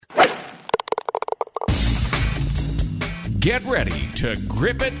Get ready to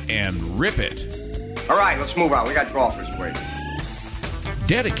grip it and rip it. All right, let's move on. We got golfers waiting.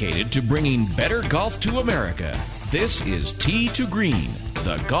 Dedicated to bringing better golf to America, this is Tee to Green,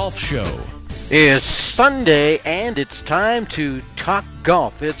 the golf show. It's Sunday, and it's time to talk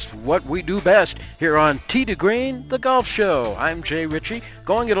golf. It's what we do best here on Tee to Green, the golf show. I'm Jay Ritchie,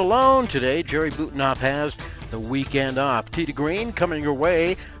 going it alone today. Jerry Butenoff has the weekend off. Tee to Green coming your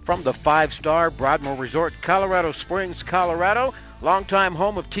way from the five-star Broadmoor Resort, Colorado Springs, Colorado. Longtime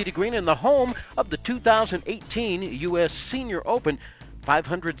home of Tee to Green and the home of the 2018 U.S. Senior Open.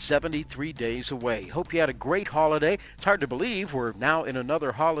 573 days away. Hope you had a great holiday. It's hard to believe we're now in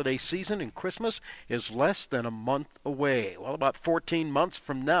another holiday season and Christmas is less than a month away. Well, about 14 months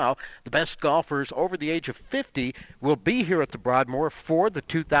from now, the best golfers over the age of 50 will be here at the Broadmoor for the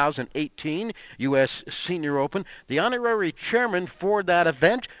 2018 U.S. Senior Open. The honorary chairman for that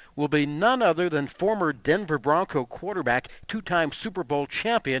event will be none other than former Denver Bronco quarterback, two-time Super Bowl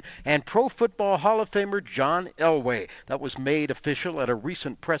champion, and Pro Football Hall of Famer John Elway. That was made official at a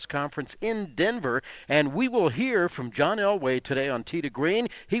recent press conference in Denver, and we will hear from John Elway today on Tee to Green.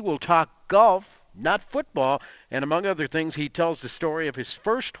 He will talk golf, not football, and among other things, he tells the story of his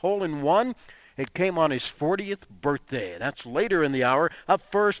first hole-in-one. It came on his 40th birthday. That's later in the hour. Up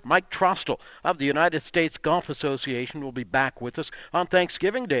first, Mike Trostel of the United States Golf Association will be back with us on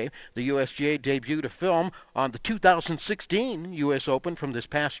Thanksgiving Day. The USGA debuted a film on the 2016 U.S. Open from this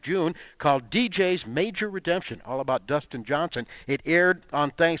past June called DJ's Major Redemption, all about Dustin Johnson. It aired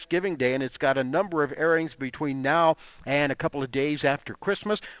on Thanksgiving Day, and it's got a number of airings between now and a couple of days after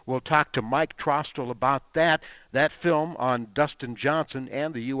Christmas. We'll talk to Mike Trostel about that film on Dustin Johnson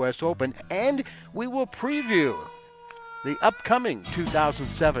and the U.S. Open, and we will preview the upcoming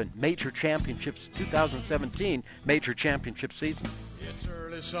 2017 Major Championship season. It's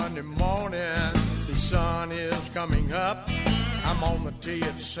early Sunday morning, the sun is coming up. I'm on the tee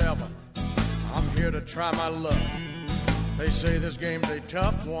at 7. I'm here to try my luck. They say this game's a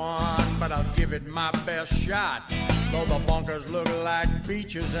tough one, but I'll give it my best shot. Though the bunkers look like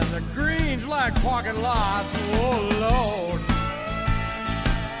beaches and the greens like parking lots. Oh, Lord,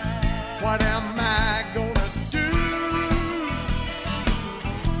 what am I gonna do?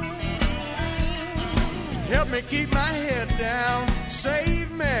 Help me keep my head down.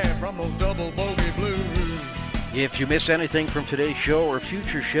 Save me from those double bogey blues. If you miss anything from today's show or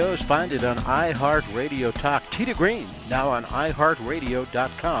future shows, find it on iHeartRadio Talk. Tee to Green, now on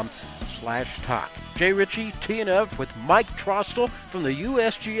iHeartRadio.com/talk. Jay Ritchie, teeing up with Mike Trostel from the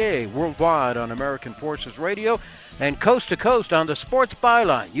USGA worldwide on American Forces Radio and coast to coast on the Sports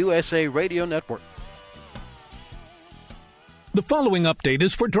Byline USA Radio Network. The following update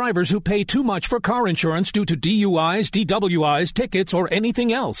is for drivers who pay too much for car insurance due to DUIs, DWIs, tickets, or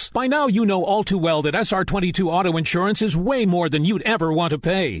anything else. By now, you know all too well that SR22 auto insurance is way more than you'd ever want to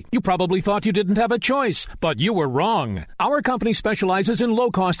pay. You probably thought you didn't have a choice, but you were wrong. Our company specializes in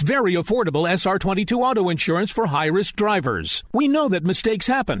low-cost, very affordable SR22 auto insurance for high-risk drivers. We know that mistakes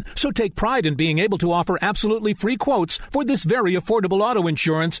happen, so take pride in being able to offer absolutely free quotes for this very affordable auto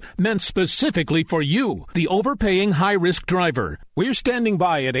insurance meant specifically for you, the overpaying high-risk driver. We're standing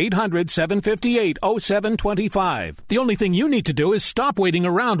by at 800-758-0725. The only thing you need to do is stop waiting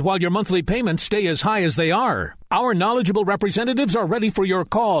around while your monthly payments stay as high as they are. Our knowledgeable representatives are ready for your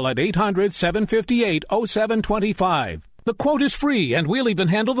call at 800-758-0725. The quote is free, and we'll even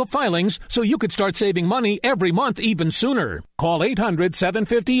handle the filings so you could start saving money every month even sooner. Call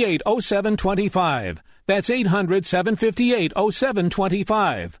 800-758-0725. That's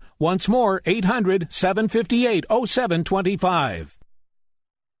 800-758-0725. Once more, 800-758-0725.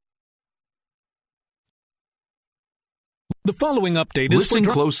 The following update is Listen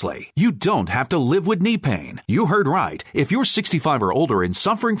closely. You don't have to live with knee pain. You heard right. If you're 65 or older and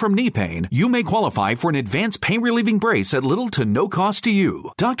suffering from knee pain, you may qualify for an advanced pain-relieving brace at little to no cost to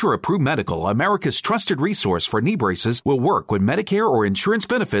you. Dr. Approved Medical, America's trusted resource for knee braces, will work with Medicare or insurance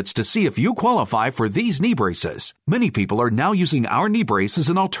benefits to see if you qualify for these knee braces. Many people are now using our knee brace as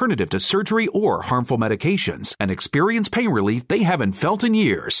an alternative to surgery or harmful medications and experience pain relief they haven't felt in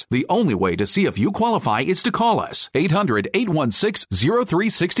years. The only way to see if you qualify is to call us. 800-816-0365.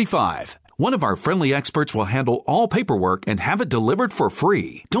 One of our friendly experts will handle all paperwork and have it delivered for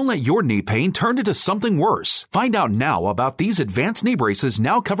free. Don't let your knee pain turn into something worse. Find out now about these advanced knee braces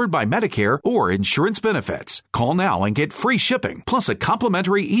now covered by Medicare or insurance benefits. Call now and get free shipping, plus a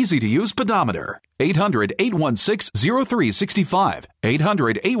complimentary easy-to-use pedometer. 800-816-0365.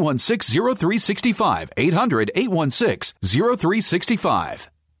 800-816-0365. 800-816-0365.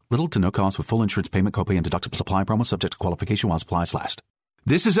 Little to no cost with full insurance payment, copay, and deductible supply promo subject to qualification while supplies last.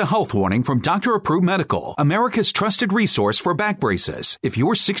 This is a health warning from Dr. Approved Medical, America's trusted resource for back braces. If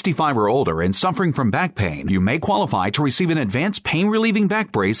you're 65 or older and suffering from back pain, you may qualify to receive an advanced pain-relieving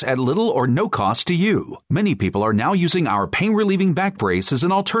back brace at little or no cost to you. Many people are now using our pain-relieving back brace as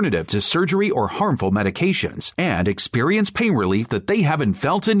an alternative to surgery or harmful medications and experience pain relief that they haven't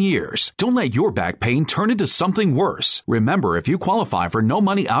felt in years. Don't let your back pain turn into something worse. Remember, if you qualify for no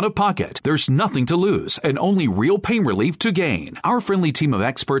money out of pocket, there's nothing to lose and only real pain relief to gain. Our friendly team of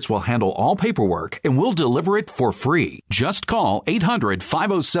experts will handle all paperwork and will deliver it for free. Just call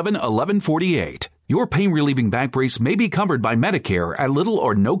 800-507-1148. Your pain-relieving back brace may be covered by Medicare at little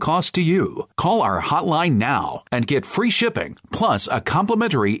or no cost to you. Call our hotline now and get free shipping, plus a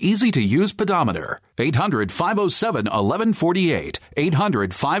complimentary, easy-to-use pedometer. 800-507-1148.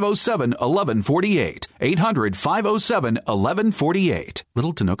 800-507-1148. 800-507-1148.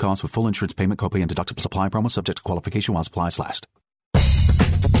 Little to no cost with full insurance payment, copay, and deductible supply promo subject to qualification while supplies last.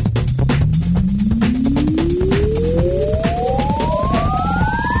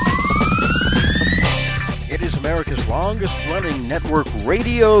 America's longest-running network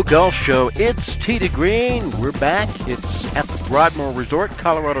radio golf show. It's Tee to Green. We're back. It's at the Broadmoor Resort,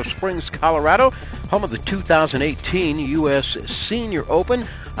 Colorado Springs, Colorado, home of the 2018 U.S. Senior Open.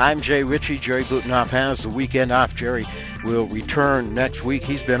 I'm Jay Ritchie. Jerry Butenoff has the weekend off. Jerry will return next week.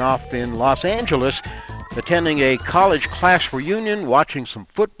 He's been off in Los Angeles attending a college class reunion, watching some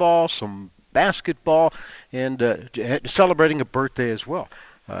football, some basketball, and celebrating a birthday as well.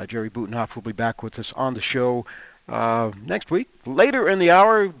 Jerry Butenoff will be back with us on the show next week. Later in the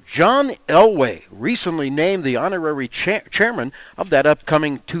hour, John Elway, recently named the honorary chairman of that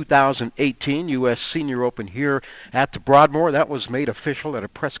upcoming 2018 U.S. Senior Open here at the Broadmoor. That was made official at a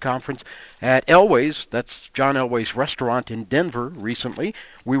press conference at Elway's. That's John Elway's restaurant in Denver recently.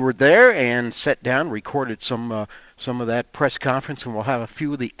 We were there and sat down, recorded some of that press conference, and we'll have a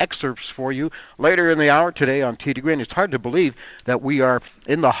few of the excerpts for you later in the hour today on Tee to Green. It's hard to believe that we are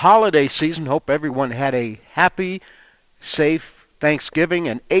in the holiday season. Hope everyone had a happy, safe Thanksgiving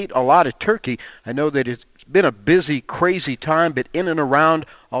and ate a lot of turkey. I know that it's been a busy, crazy time, but in and around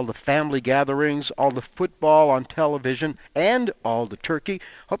all the family gatherings, all the football on television, and all the turkey.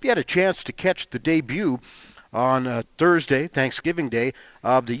 Hope you had a chance to catch the debut on Thursday, Thanksgiving Day,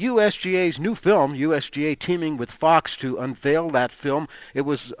 of the USGA's new film, USGA teaming with Fox to unveil that film. It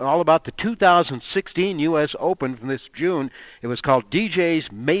was all about the 2016 U.S. Open from this June. It was called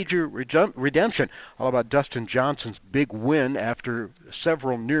DJ's Major Redemption, all about Dustin Johnson's big win after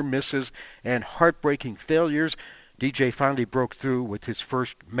several near misses and heartbreaking failures. DJ finally broke through with his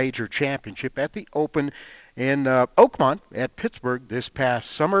first major championship at the Open in Oakmont at Pittsburgh this past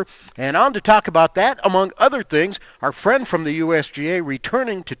summer. And on to talk about that, among other things, our friend from the USGA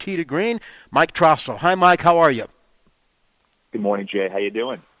returning to Tee to Green, Mike Trostel. Hi, Mike. How are you? Good morning, Jay. How you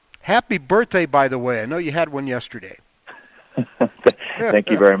doing? Happy birthday, by the way. I know you had one yesterday.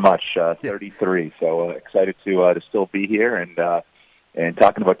 Thank you very much. 33. So excited to still be here and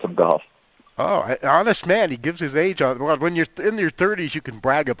talking about some golf. Oh, honest man, he gives his age on. Well, when you're in your 30s, you can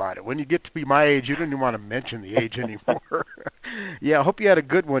brag about it. When you get to be my age, you don't even want to mention the age anymore. Yeah, I hope you had a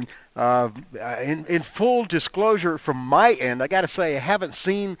good one. In full disclosure from my end, I got to say I haven't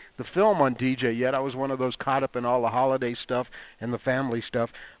seen the film on DJ yet. I was one of those caught up in all the holiday stuff and the family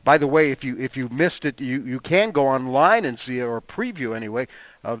stuff. By the way, if you missed it, you can go online and see it, or a preview anyway,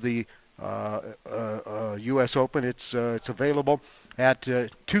 of the U.S. Open. It's available at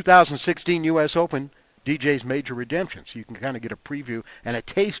 2016 U.S. Open, DJ's Major Redemption. So you can kind of get a preview and a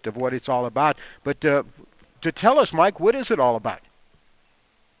taste of what it's all about. But to tell us, Mike, what is it all about?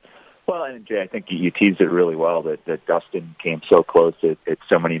 Well, and Jay, I think you teased it really well that Dustin came so close at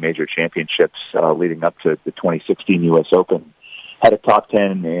so many major championships leading up to the 2016 U.S. Open. Had a top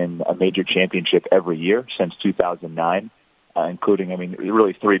 10 in a major championship every year since 2009. Including,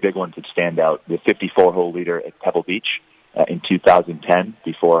 really three big ones that stand out. The 54-hole leader at Pebble Beach in 2010,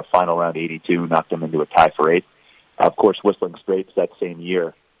 before a final round 82 knocked him into a tie for eighth. Of course, Whistling Straits that same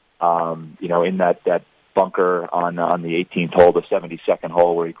year, in that bunker on the 18th hole, the 72nd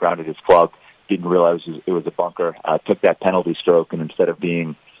hole where he grounded his club, didn't realize it was a bunker, took that penalty stroke, and instead of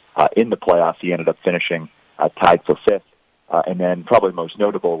being in the playoff, he ended up finishing tied for fifth. And then probably most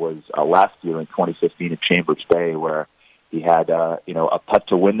notable was last year in 2015 at Chambers Bay, where he had, a putt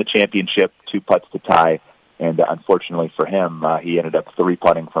to win the championship, 2 putts to tie, and unfortunately for him, he ended up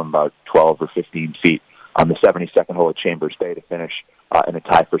 3-putting from about 12 or 15 feet on the 72nd hole at Chambers Bay to finish in a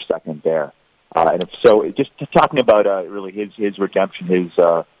tie for second there. And so, just talking about really his redemption, his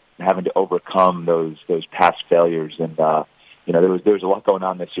having to overcome those past failures, and there was a lot going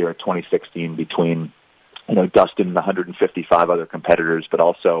on this year in 2016 between Dustin and 155 other competitors, but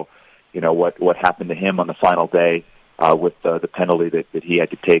also, what happened to him on the final day with the penalty that he had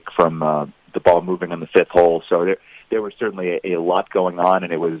to take from the ball moving on the fifth hole. So there was certainly a lot going on,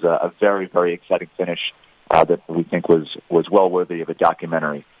 and it was a very, very exciting finish that we think was well worthy of a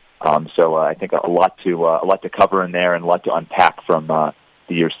documentary. So I think a lot to cover in there and a lot to unpack from the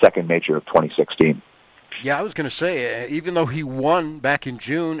year's second major of 2016. Yeah, I was going to say, even though he won back in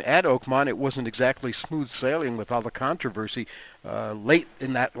June at Oakmont, it wasn't exactly smooth sailing with all the controversy late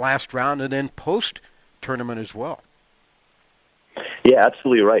in that last round and then post-tournament as well. Yeah,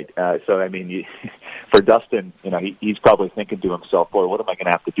 absolutely right. For Dustin, he's probably thinking to himself, boy, what am I going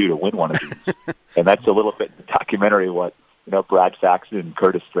to have to do to win one of these? And that's a little bit in the documentary what, Brad Faxon and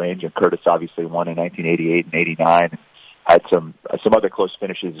Curtis Strange, and Curtis obviously won in 1988 and 89, and had some other close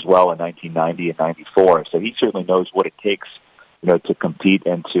finishes as well in 1990 and 94. So he certainly knows what it takes, to compete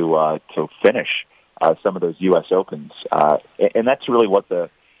and to finish some of those U.S. Opens. And that's really what the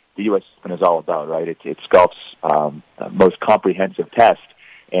U.S. Open is all about, right? It's golf's most comprehensive test,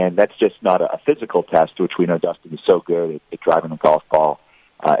 and that's just not a physical test, which we know Dustin is so good at driving the golf ball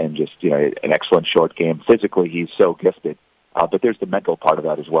and just an excellent short game. Physically, he's so gifted, but there's the mental part of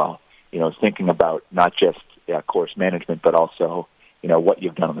that as well. Thinking about not just course management, but also what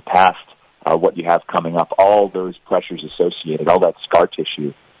you've done in the past, what you have coming up, all those pressures associated, all that scar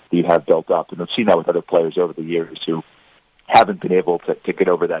tissue that you have built up. And we've seen that with other players over the years who haven't been able to get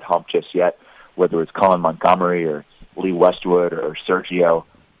over that hump just yet, whether it's Colin Montgomery or Lee Westwood or Sergio.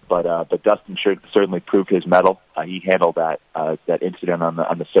 But Dustin certainly proved his mettle. He handled that incident on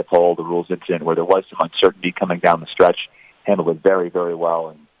the fifth hole, the rules incident, where there was some uncertainty coming down the stretch. Handled it very, very well,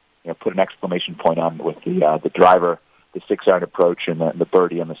 and put an exclamation point on with the driver, the 6-iron approach, and the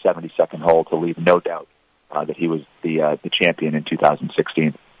birdie on the 72nd hole to leave no doubt that he was the champion in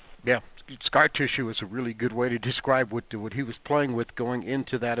 2016. Yeah, scar tissue is a really good way to describe what he was playing with going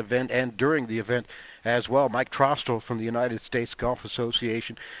into that event and during the event as well. Mike Trostel from the United States Golf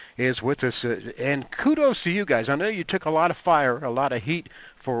Association is with us. And kudos to you guys. I know you took a lot of fire, a lot of heat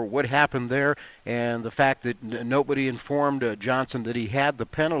for what happened there, and the fact that nobody informed Johnson that he had the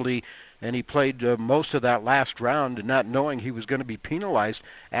penalty, and he played most of that last round not knowing he was going to be penalized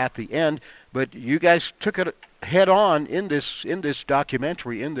at the end. But you guys took it head on in this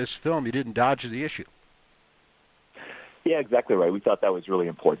documentary, in this film. You didn't dodge the issue. Yeah, exactly right. We thought that was really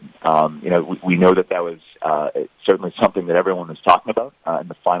important. We know that was certainly something that everyone was talking about in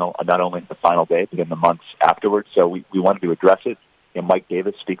the final, not only in the final day, but in the months afterwards. So we wanted to address it. Mike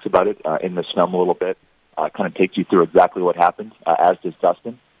Davis speaks about it in this film a little bit, kind of takes you through exactly what happened, as does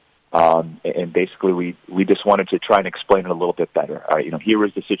Dustin. And basically, we just wanted to try and explain it a little bit better. Here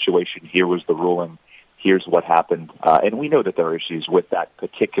was the situation, here was the ruling, here's what happened. And we know that there are issues with that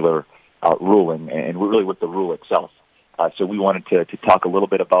particular ruling and really with the rule itself. So we wanted to talk a little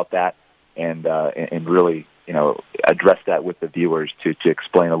bit about that and really, address that with the viewers to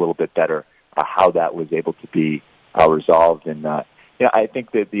explain a little bit better how that was able to be resolved. And, I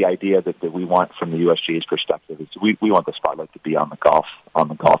think that the idea that we want from the USGA's perspective is we want the spotlight to be on the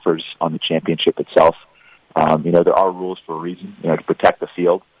golfers, on the championship itself. There are rules for a reason, to protect the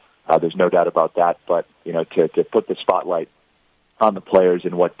field. There's no doubt about that. But, to put the spotlight on the players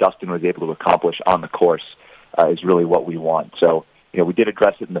and what Dustin was able to accomplish on the course is really what we want. So, we did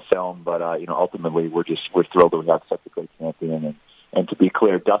address it in the film, but, ultimately we're thrilled that we have such a great champion. And to be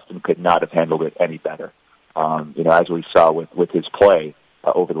clear, Dustin could not have handled it any better. As we saw with his play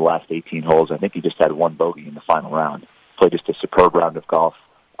over the last 18 holes, I think he just had one bogey in the final round. Played just a superb round of golf,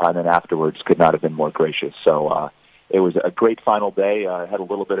 and then afterwards could not have been more gracious. So it was a great final day. Had a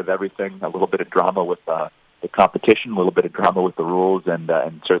little bit of everything, a little bit of drama with the competition, a little bit of drama with the rules, and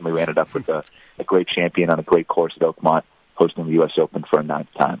certainly we ended up with a great champion on a great course at Oakmont, hosting the U.S. Open for a 9th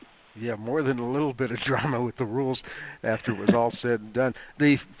time. Yeah, more than a little bit of drama with the rules after it was all said and done.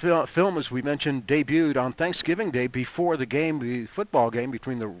 The film, as we mentioned, debuted on Thanksgiving Day before the football game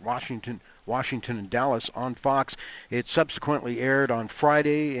between the Washington and Dallas on Fox. It subsequently aired on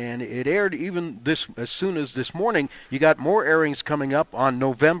Friday, and it aired even as soon as this morning. You got more airings coming up on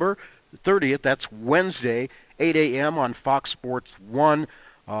November 30th. That's Wednesday, 8 a.m. on Fox Sports 1.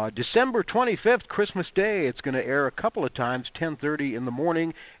 December 25th, Christmas Day, it's going to air a couple of times, 10:30 in the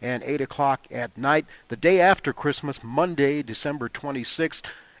morning and 8 o'clock at night. The day after Christmas, Monday, December 26th,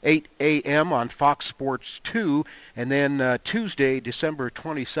 8 a.m. on Fox Sports 2. And then Tuesday, December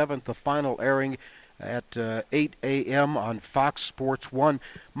 27th, the final airing at 8 a.m. on Fox Sports 1.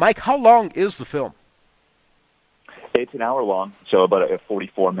 Mike, how long is the film? It's an hour long, so about a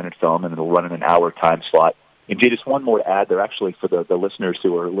 44-minute film, and it'll run in an hour time slot. And Jay, just one more to add there, actually, for the listeners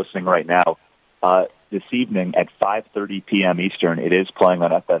who are listening right now, this evening at 5:30 p.m. Eastern. It is playing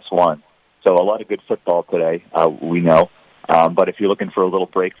on FS1. So a lot of good football today, we know. But if you're looking for a little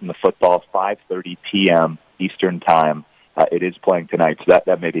break from the football, 5:30 p.m. Eastern time, it is playing tonight. So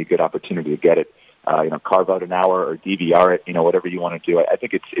that may be a good opportunity to get it. Carve out an hour or DVR it, whatever you want to do. I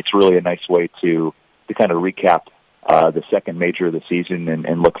think it's really a nice way to kind of recap the second major of the season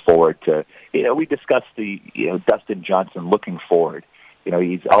and look forward to, we discussed Dustin Johnson looking forward.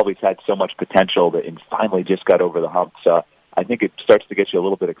 He's always had so much potential and finally just got over the hump. So I think it starts to get you a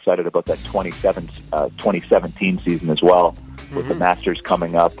little bit excited about that 2017 season as well, with the Masters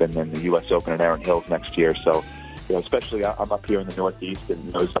coming up and then the U.S. Open in Erin Hills next year. So, especially I'm up here in the Northeast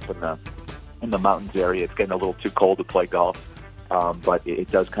and those up in the mountains area. It's getting a little too cold to play golf, but it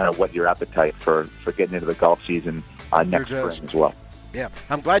does kind of whet your appetite for getting into the golf season next spring as well. Yeah,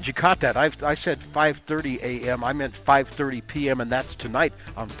 I'm glad you caught that. I said 5:30 a.m. I meant 5:30 p.m., and that's tonight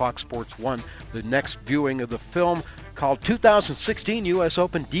on Fox Sports 1, the next viewing of the film called 2016 U.S.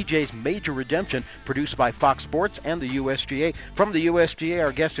 Open DJ's Major Redemption, produced by Fox Sports and the USGA. From the USGA,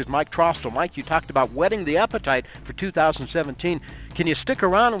 our guest is Mike Trostel. Mike, you talked about whetting the appetite for 2017. Can you stick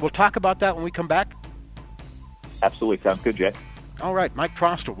around, and we'll talk about that when we come back? Absolutely. Sounds good, Jay. All right, Mike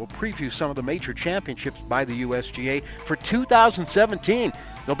Trostel will preview some of the major championships by the USGA for 2017.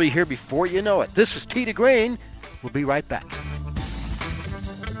 They'll be here before you know it. This is Tee to Green. We'll be right back.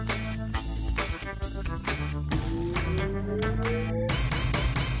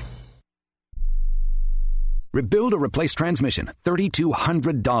 Rebuild or replace transmission,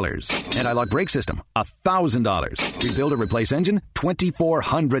 $3,200. Anti-lock brake system, $1,000. Rebuild or replace engine,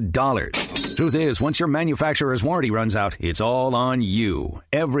 $2,400. Truth is, once your manufacturer's warranty runs out, it's all on you.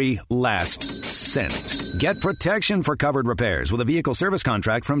 Every last cent. Get protection for covered repairs with a vehicle service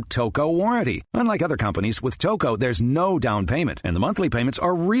contract from Toco Warranty. Unlike other companies, with Toco, there's no down payment, and the monthly payments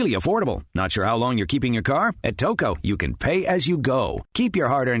are really affordable. Not sure how long you're keeping your car? At Toco, you can pay as you go. Keep your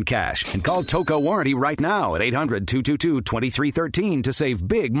hard-earned cash and call Toco Warranty right now at 800-222-2313 to save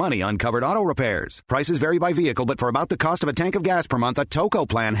big money on covered auto repairs. Prices vary by vehicle, but for about the cost of a tank of gas per month, a Toco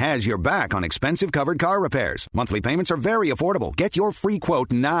plan has your back on expensive covered car repairs. Monthly payments are very affordable. Get your free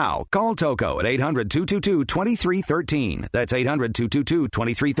quote now. Call Toco at 800-222-2313. That's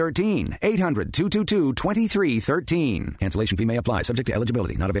 800-222-2313. 800-222-2313. Cancellation fee may apply. Subject to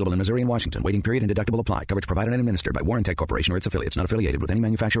eligibility. Not available in Missouri and Washington. Waiting period and deductible apply. Coverage provided and administered by Warrantech Corporation or its affiliates. Not affiliated with any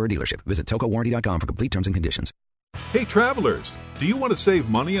manufacturer or dealership. Visit TocoWarranty.com for complete terms and conditions. Hey travelers, do you want to save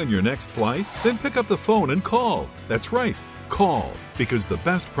money on your next flight? Then pick up the phone and call. That's right, call, because the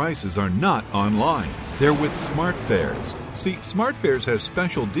best prices are not online. They're with SmartFares. See, SmartFares has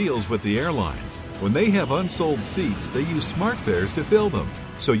special deals with the airlines. When they have unsold seats, they use SmartFares to fill them.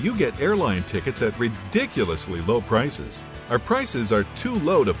 So you get airline tickets at ridiculously low prices. Our prices are too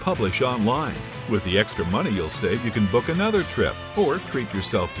low to publish online. With the extra money you'll save, you can book another trip or treat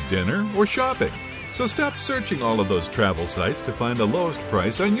yourself to dinner or shopping. So stop searching all of those travel sites to find the lowest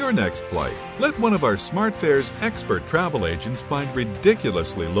price on your next flight. Let one of our SmartFares expert travel agents find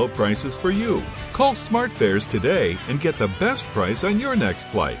ridiculously low prices for you. Call SmartFares today and get the best price on your next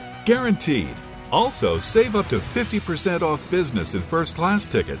flight. Guaranteed. Also, save up to 50% off business and first class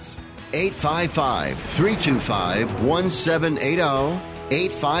tickets. 855-325-1780.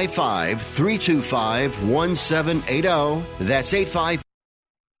 855-325-1780. That's 855.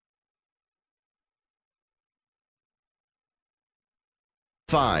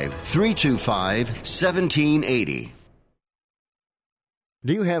 325-1780.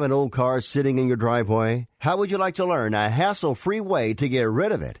 Do you have an old car sitting in your driveway? How would you like to learn a hassle-free way to get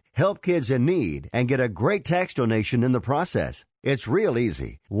rid of it, help kids in need, and get a great tax donation in the process? It's real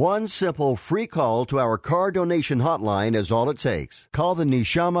easy. One simple free call to our car donation hotline is all it takes. Call the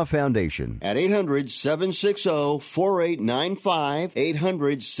Neshama Foundation at 800-760-4895,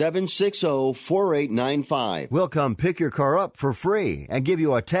 800-760-4895. We'll come pick your car up for free and give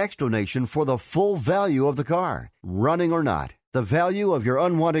you a tax donation for the full value of the car, running or not. The value of your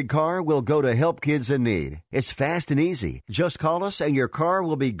unwanted car will go to help kids in need. It's fast and easy. Just call us and your car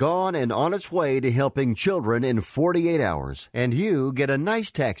will be gone and on its way to helping children in 48 hours. And you get a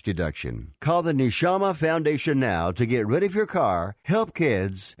nice tax deduction. Call the Neshama Foundation now to get rid of your car, help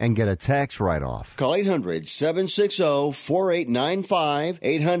kids, and get a tax write-off. Call 800-760-4895,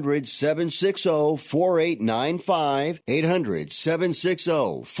 800-760-4895,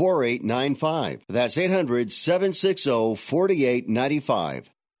 800-760-4895. That's 800-760-4895.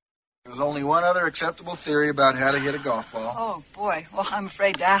 There's only one other acceptable theory about how to hit a golf ball. Oh, boy. Well, I'm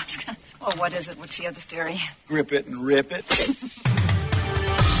afraid to ask. Well, what is it? What's the other theory? Grip it and rip it.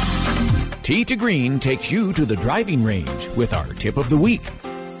 Tee to Green takes you to the driving range with our tip of the week.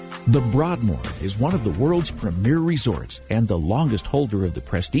 The Broadmoor is one of the world's premier resorts and the longest holder of the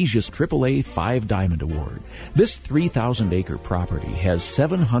prestigious AAA 5 Diamond Award. This 3,000-acre property has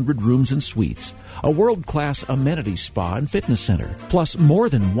 700 rooms and suites, a world-class amenity spa and fitness center, plus more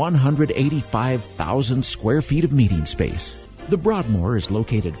than 185,000 square feet of meeting space. The Broadmoor is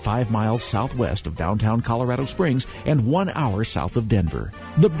located 5 miles southwest of downtown Colorado Springs and 1 hour south of Denver.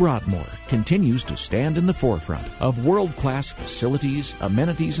 The Broadmoor continues to stand in the forefront of world-class facilities,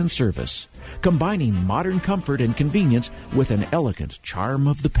 amenities, and service, combining modern comfort and convenience with an elegant charm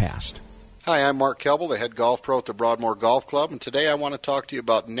of the past. Hi, I'm Mark Kelble, the head golf pro at the Broadmoor Golf Club, and today I want to talk to you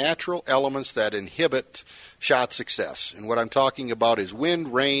about natural elements that inhibit shot success. And what I'm talking about is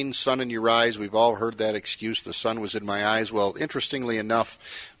wind, rain, sun in your eyes. We've all heard that excuse, the sun was in my eyes. Well, interestingly enough,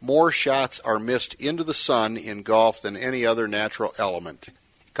 more shots are missed into the sun in golf than any other natural element.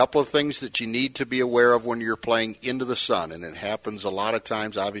 A couple of things that you need to be aware of when you're playing into the sun, and it happens a lot of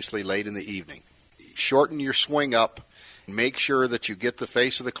times, obviously, late in the evening. Shorten your swing up. Make sure that you get the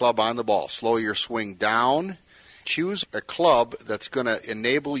face of the club on the ball. Slow your swing down. Choose a club that's going to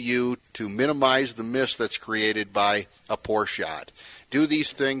enable you to minimize the miss that's created by a poor shot. Do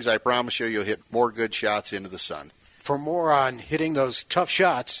these things, I promise you'll hit more good shots into the sun. For more on hitting those tough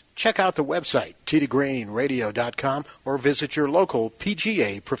shots, check out the website, tdgreenradio.com, or visit your local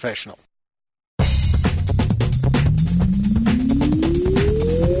PGA professional.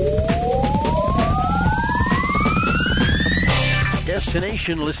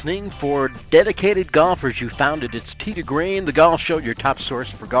 Destination listening for dedicated golfers. You found it. It's Tee to Green, the golf show, your top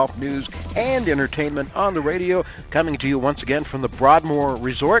source for golf news and entertainment on the radio. Coming to you once again from the Broadmoor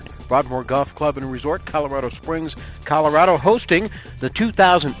Resort, Broadmoor Golf Club and Resort, Colorado Springs, Colorado, hosting the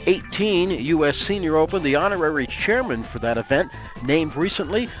 2018 U.S. Senior Open. The honorary chairman for that event, named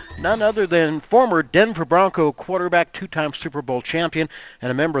recently, none other than former Denver Bronco quarterback, two-time Super Bowl champion,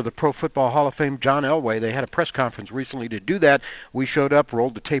 and a member of the Pro Football Hall of Fame, John Elway. They had a press conference recently to do that. We showed up,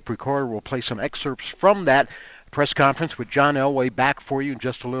 rolled the tape recorder. We'll play some excerpts from that press conference with John Elway back for you in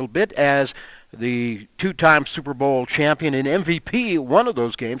just a little bit, as the two-time Super Bowl champion and MVP, one of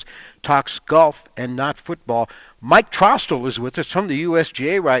those games, talks golf and not football. Mike Trostel is with us from the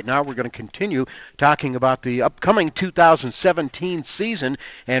USGA right now. We're going to continue talking about the upcoming 2017 season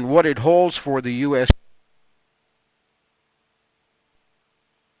and what it holds for the USGA.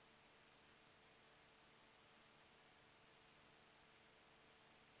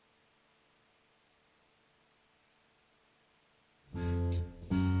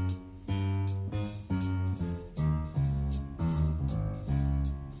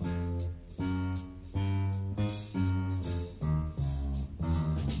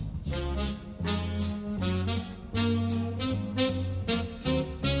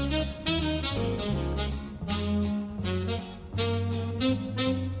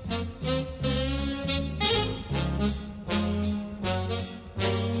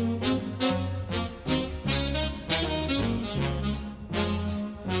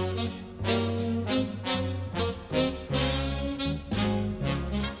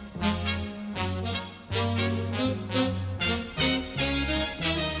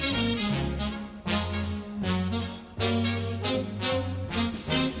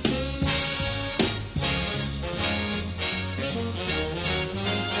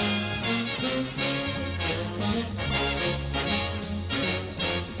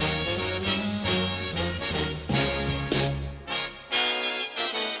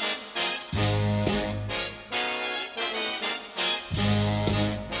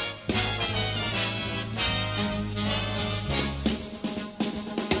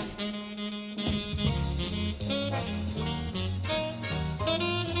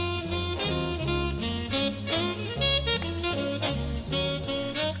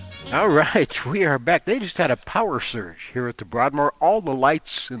 All right, we are back. They just had a power surge here at the Broadmoor. All the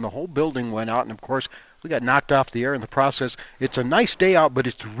lights in the whole building went out, and of course, we got knocked off the air in the process. It's a nice day out, but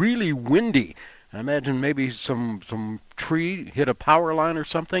it's really windy. I imagine maybe some tree hit a power line or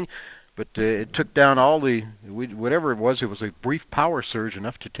something, but it took down all the, whatever it was a brief power surge,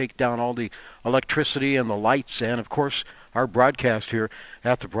 enough to take down all the electricity and the lights, and of course, our broadcast here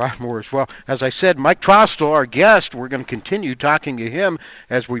at the Broadmoor as well. As I said, Mike Trostel, our guest, we're going to continue talking to him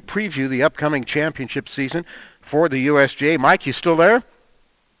as we preview the upcoming championship season for the USGA. Mike, you still there?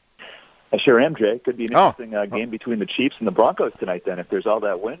 I sure am, Jay. Could be an interesting game between the Chiefs and the Broncos tonight then, if there's all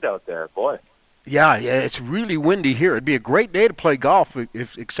that wind out there. Boy. Yeah, it's really windy here. It'd be a great day to play golf,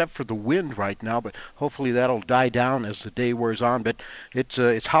 except for the wind right now, but hopefully that'll die down as the day wears on. But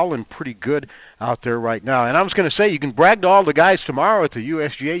it's howling pretty good out there right now. And I was going to say, you can brag to all the guys tomorrow at the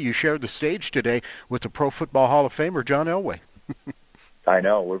USGA. You shared the stage today with the Pro Football Hall of Famer, John Elway. I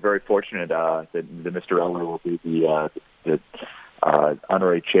know. We're very fortunate that Mr. Eller will be the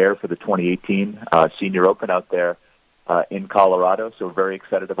honorary chair for the 2018 Senior Open out there in Colorado. So we're very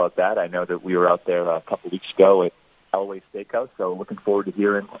excited about that. I know that we were out there a couple weeks ago at Elway Steakhouse, so looking forward to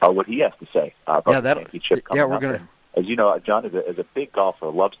hearing what he has to say about the championship coming we're up. going to. As you know, John is a big golfer,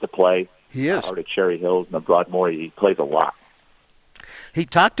 loves to play. He is. Out at Cherry Hills and the Broadmoor. He plays a lot. He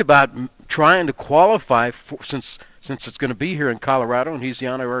talked about trying to qualify for, since it's going to be here in Colorado, and he's the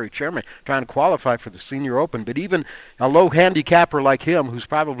honorary chairman, trying to qualify for the Senior Open. But even a low handicapper like him, who's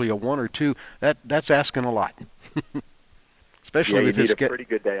probably a 1 or 2, that's asking a lot. Especially you need a pretty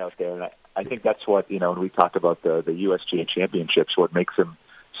good day out there, and I think that's what, when we talk about the USGA championships, what makes them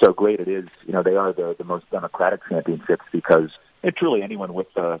so great. It is, they are the most democratic championships because it's really anyone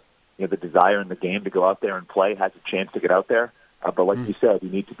with the desire in the game to go out there and play has a chance to get out there. But like you said, you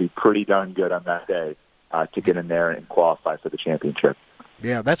need to be pretty darn good on that day to get in there and qualify for the championship.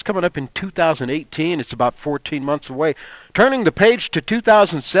 Yeah, that's coming up in 2018. It's about 14 months away. Turning the page to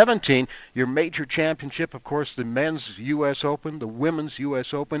 2017, your major championship, of course, the men's U.S. Open, the women's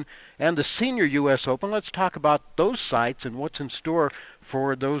U.S. Open, and the senior U.S. Open. Let's talk about those sites and what's in store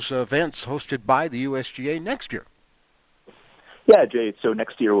for those events hosted by the USGA next year. Yeah, Jay, so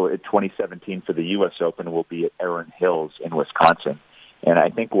next year, in 2017, for the U.S. Open, we'll be at Erin Hills in Wisconsin. And I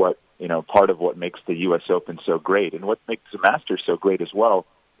think part of what makes the U.S. Open so great and what makes the Masters so great as well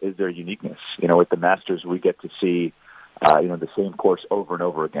is their uniqueness. With the Masters, we get to see, the same course over and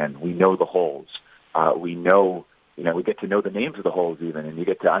over again. We know the holes. We get to know the names of the holes even, and you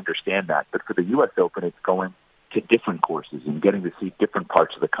get to understand that. But for the U.S. Open, it's going to different courses and getting to see different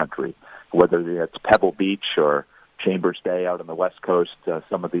parts of the country, whether it's Pebble Beach or Chambers Bay out on the West Coast,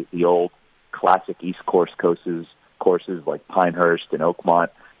 some of the old classic East Coast courses like Pinehurst and Oakmont,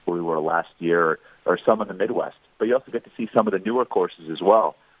 where we were last year, or some in the Midwest. But you also get to see some of the newer courses as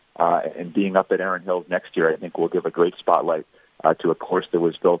well. And being up at Erin Hills next year, I think will give a great spotlight to a course that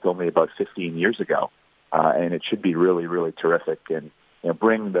was built only about 15 years ago. And it should be really, really terrific. And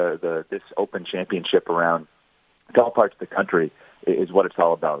bring this Open Championship around to all parts of the country is what it's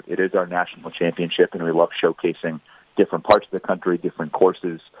all about. It is our national championship, and we love showcasing different parts of the country, different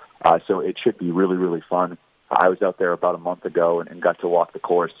courses. So it should be really, really fun. I was out there about a month ago and got to walk the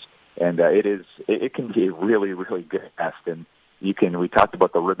course, and it can be a really, really good test. And we talked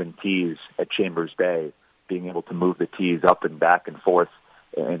about the ribbon tees at Chambers Bay, being able to move the tees up and back and forth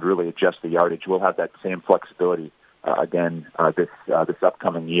and really adjust the yardage. We'll have that same flexibility again this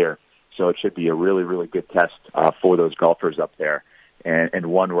upcoming year. So it should be a really, really good test for those golfers up there, and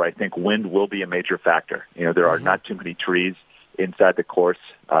one where I think wind will be a major factor. There are not too many trees inside the course,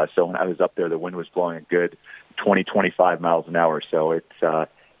 so when I was up there, the wind was blowing a good 20, 25 miles an hour. So it's the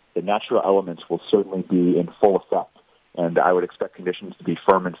natural elements will certainly be in full effect, and I would expect conditions to be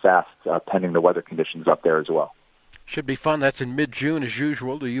firm and fast, pending the weather conditions up there as well. Should be fun. That's in mid-June, as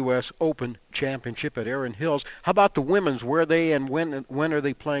usual, the U.S. Open Championship at Erin Hills. How about the women's? Where are they, and when are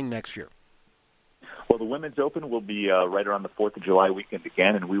they playing next year? Well, the Women's Open will be right around the 4th of July weekend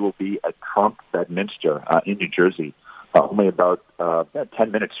again, and we will be at Trump Bedminster in New Jersey, only about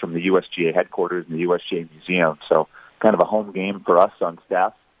 10 minutes from the USGA headquarters and the USGA Museum. So kind of a home game for us on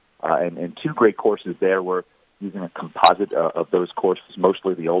staff, and two great courses there. We're using a composite of those courses,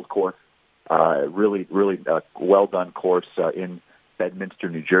 mostly the old course. Really well-done course in Bedminster,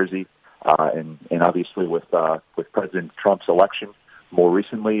 New Jersey, and obviously with President Trump's election more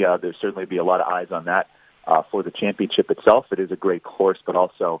recently, there'll certainly be a lot of eyes on that for the championship itself. It is a great course, but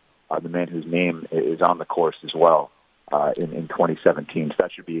also the man whose name is on the course as well in 2017. So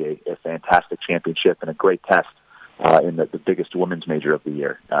that should be a fantastic championship and a great test in the biggest women's major of the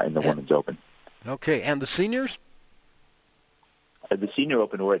year in the Women's Open. Okay, and the seniors? The Senior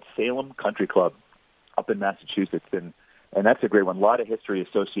Open, we're at Salem Country Club up in Massachusetts, and that's a great one. A lot of history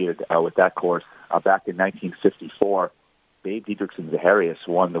associated with that course. Back in 1954, Babe Didrikson-Zaharias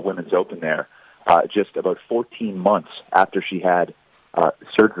won the Women's Open there just about 14 months after she had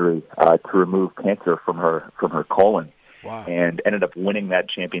surgery to remove cancer from her colon. Wow. And ended up winning that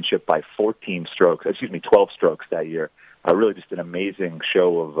championship by 12 strokes that year. Really just an amazing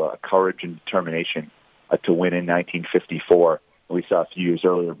show of courage and determination to win in 1954. We saw a few years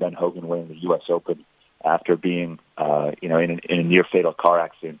earlier Ben Hogan winning the U.S. Open after being, in a near-fatal car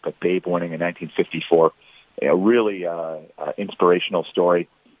accident. But Babe winning in 1954, a really inspirational story.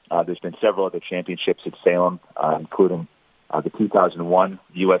 There's been several other championships at Salem, including the 2001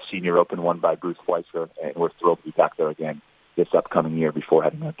 U.S. Senior Open won by Bruce Fleischer, and we're thrilled to be back there again this upcoming year before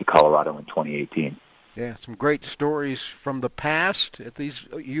heading out to Colorado in 2018. Yeah, some great stories from the past at these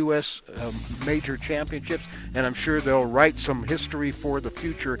U.S. Major championships, and I'm sure they'll write some history for the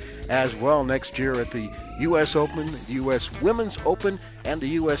future as well next year at the U.S. Open, the U.S. Women's Open, and the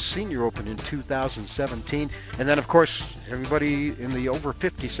U.S. Senior Open in 2017. And then, of course, everybody in the over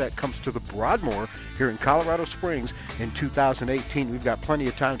 50 set comes to the Broadmoor here in Colorado Springs in 2018. We've got plenty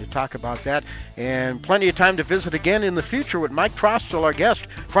of time to talk about that and plenty of time to visit again in the future with Mike Trostel, our guest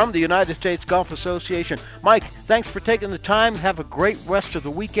from the United States Golf Association. Mike, thanks for taking the time. Have a great rest of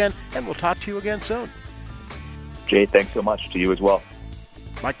the weekend, and we'll talk to you again soon. Jay, thanks so much to you as well.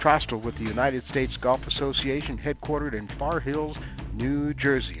 Mike Trostel with the United States Golf Association, headquartered in Far Hills, New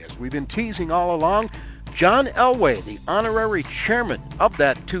Jersey. As we've been teasing all along, John Elway, the honorary chairman of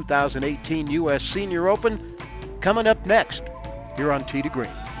that 2018 U.S. Senior Open, coming up next here on Tee to Green.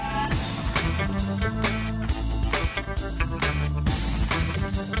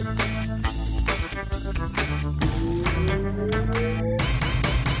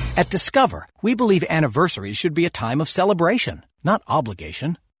 At Discover, we believe anniversaries should be a time of celebration, not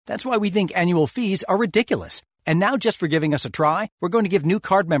obligation. That's why we think annual fees are ridiculous. And now, just for giving us a try, we're going to give new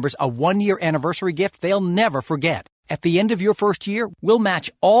card members a one-year anniversary gift they'll never forget. At the end of your first year, we'll match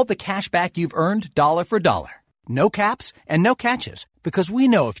all the cash back you've earned dollar for dollar. No caps and no catches, because we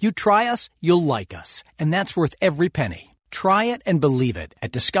know if you try us, you'll like us. And that's worth every penny. Try it and believe it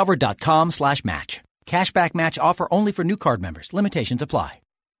at discover.com/match. Cashback match offer only for new card members. Limitations apply.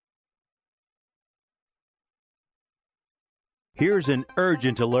 Here's an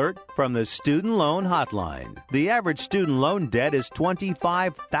urgent alert from the Student Loan Hotline. The average student loan debt is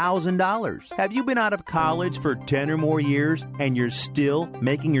 $25,000. Have you been out of college for 10 or more years and you're still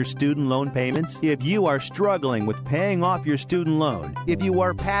making your student loan payments? If you are struggling with paying off your student loan, if you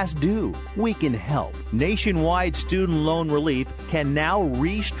are past due, we can help. Nationwide Student Loan Relief can now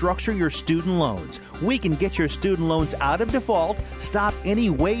restructure your student loans. We can get your student loans out of default, stop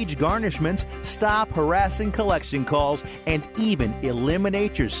any wage garnishments, stop harassing collection calls, and even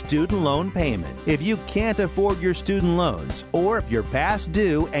eliminate your student loan payment. If you can't afford your student loans, or if you're past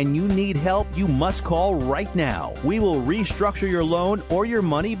due and you need help, you must call right now. We will restructure your loan or your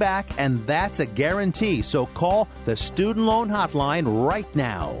money back, and that's a guarantee. So call the Student Loan Hotline right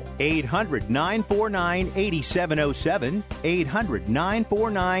now. 800-949-8707.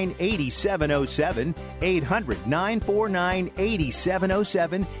 800-949-8707.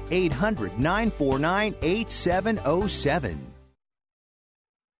 800-949-8707. 800-949-8707.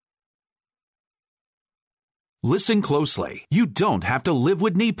 Listen closely. You don't have to live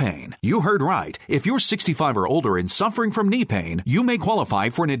with knee pain. You heard right. If you're 65 or older and suffering from knee pain, you may qualify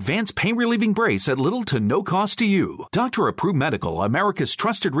for an advanced pain-relieving brace at little to no cost to you. Dr. Approved Medical, America's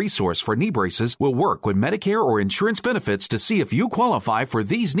trusted resource for knee braces, will work with Medicare or insurance benefits to see if you qualify for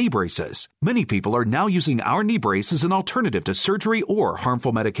these knee braces. Many people are now using our knee brace as an alternative to surgery or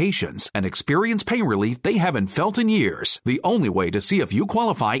harmful medications and experience pain relief they haven't felt in years. The only way to see if you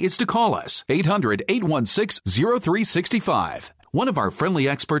qualify is to call us. 800-816-0365. One of our friendly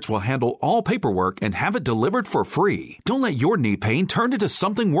experts will handle all paperwork and have it delivered for free. Don't let your knee pain turn into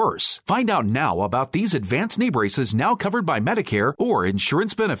something worse. Find out now about these advanced knee braces now covered by Medicare or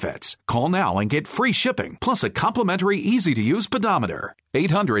insurance benefits. Call now and get free shipping, plus a complimentary easy-to-use pedometer.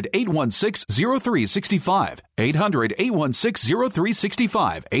 800-816-0365.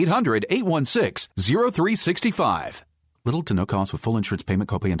 800-816-0365. 800-816-0365. Little to no cost with full insurance payment,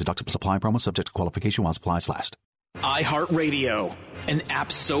 copay, and deductible supply promo subject to qualification while supplies last. iHeartRadio, an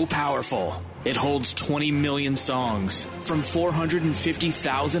app so powerful, it holds 20 million songs from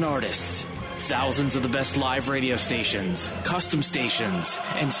 450,000 artists. Thousands of the best live radio stations, custom stations,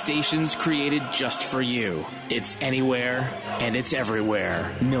 and stations created just for you. It's anywhere and it's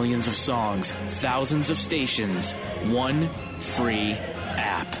everywhere. Millions of songs, thousands of stations, one free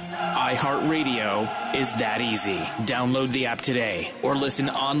app. iHeartRadio is that easy. Download the app today or listen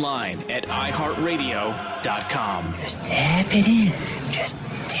online at iHeartRadio.com. Just tap it in. Just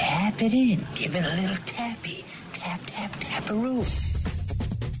tap it in. Give it a little tappy. Tap, tap, tap-a-roo.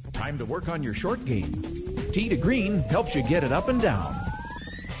 Time to work on your short game. Tee to Green helps you get it up and down.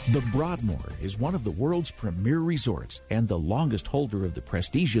 The Broadmoor is one of the world's premier resorts and the longest holder of the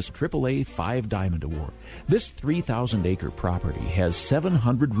prestigious AAA 5 Diamond Award. This 3,000-acre property has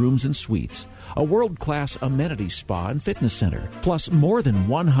 700 rooms and suites, a world-class amenity spa and fitness center, plus more than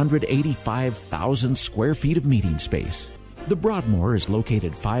 185,000 square feet of meeting space. The Broadmoor is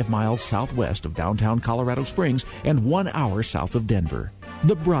located 5 miles southwest of downtown Colorado Springs and 1 hour south of Denver.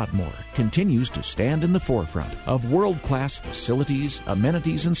 The Broadmoor continues to stand in the forefront of world-class facilities,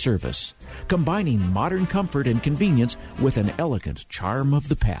 amenities, and service, combining modern comfort and convenience with an elegant charm of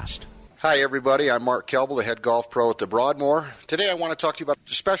the past. Hi, everybody. I'm Mark Kelble, the head golf pro at the Broadmoor. Today I want to talk to you about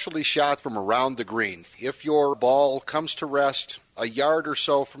specialty shots from around the green. If your ball comes to rest a yard or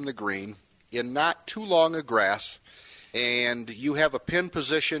so from the green in not too long a grass, and you have a pin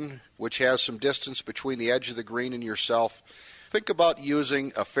position which has some distance between the edge of the green and yourself, think about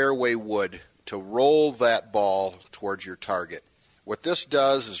using a fairway wood to roll that ball towards your target. What this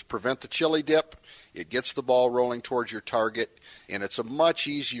does is prevent the chili dip. It gets the ball rolling towards your target, and it's a much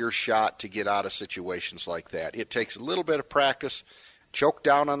easier shot to get out of situations like that. It takes a little bit of practice. Choke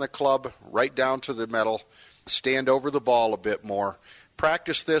down on the club, right down to the metal. Stand over the ball a bit more.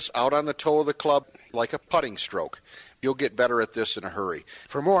 Practice this out on the toe of the club like a putting stroke. You'll get better at this in a hurry.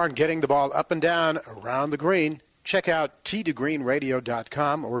 For more on getting the ball up and down around the green, check out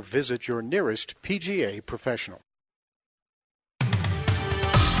tdegreenradio.com or visit your nearest PGA professional.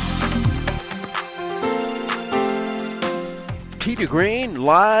 Tee to Green,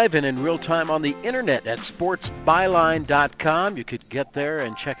 live and in real time on the internet at sportsbyline.com. You could get there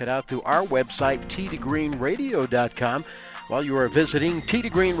and check it out through our website, tdegreenradio.com. While you are visiting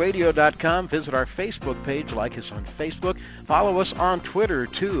tdegreenradio.com, visit our Facebook page, like us on Facebook. Follow us on Twitter,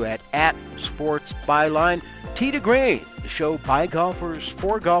 too, at sportsbyline. Tee to Green, the show by golfers,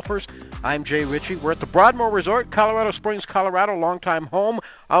 for golfers. I'm Jay Ritchie. We're at the Broadmoor Resort, Colorado Springs, Colorado, longtime home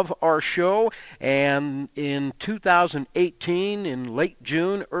of our show. And in 2018, in late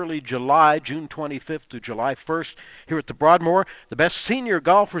June, early July, June 25th to July 1st, here at the Broadmoor, the best senior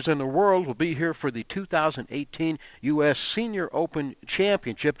golfers in the world will be here for the 2018 U.S. Senior Open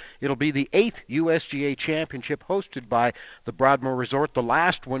Championship. It'll be the 8th USGA Championship hosted by the Broadmoor Resort. The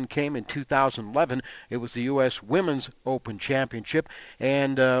last one came in 2011. It was the U.S. Women's Open Championship.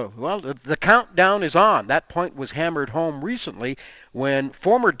 And, the countdown is on. That point was hammered home recently when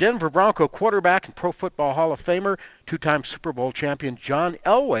former Denver Bronco quarterback and Pro Football Hall of Famer, two-time Super Bowl champion John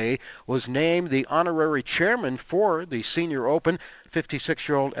Elway was named the honorary chairman for the Senior Open.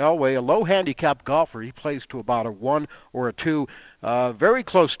 56-year-old Elway, a low-handicap golfer. He plays to about a 1 or a 2. Very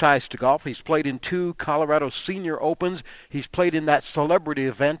close ties to golf. He's played in 2 Colorado Senior Opens. He's played in that celebrity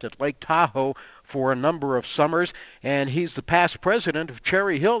event at Lake Tahoe for a number of summers, and he's the past president of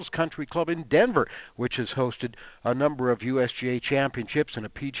Cherry Hills Country Club in Denver, which has hosted a number of USGA championships and a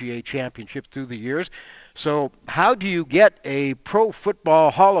PGA championship through the years. So how do you get a Pro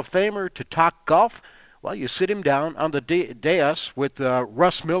Football Hall of Famer to talk golf? Well, you sit him down on the dais with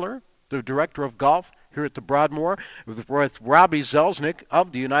Russ Miller, the director of golf here at the Broadmoor, with Robbie Zelznick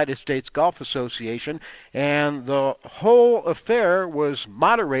of the United States Golf Association, and the whole affair was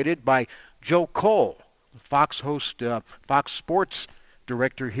moderated by Joe Cole, Fox host, Fox Sports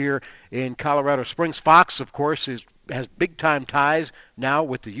director here in Colorado Springs. Fox, of course, has big-time ties now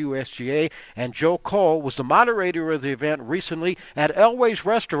with the USGA, and Joe Cole was the moderator of the event recently at Elway's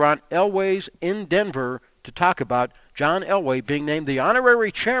Restaurant, Elway's in Denver, to talk about John Elway being named the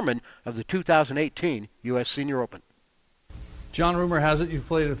honorary chairman of the 2018 U.S. Senior Open. John, rumor has it you've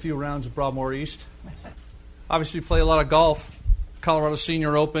played a few rounds at Broadmoor East. Obviously, you play a lot of golf. Colorado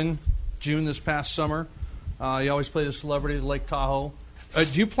Senior Open, June this past summer. You always play the celebrity at Lake Tahoe.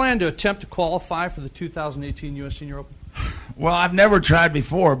 Do you plan to attempt to qualify for the 2018 U.S. Senior Open? Well, I've never tried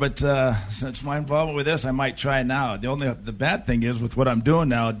before, but since my involvement with this, I might try now. The bad thing is with what I'm doing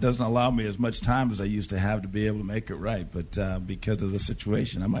now, it doesn't allow me as much time as I used to have to be able to make it right. But because of the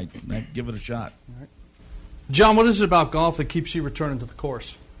situation, I might give it a shot. All right. John, what is it about golf that keeps you returning to the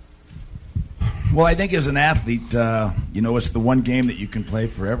course? Well, I think as an athlete, it's the one game that you can play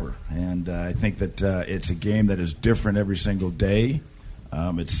forever. And I think that it's a game that is different every single day.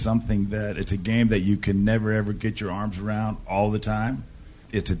 It's a game that you can never, ever get your arms around all the time.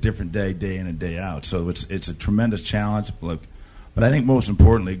 It's a different day in and day out. So it's a tremendous challenge. But I think most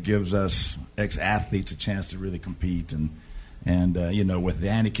importantly, it gives us ex-athletes a chance to really compete. And with the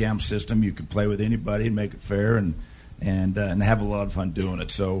handicap system, you can play with anybody and make it fair and have a lot of fun doing it.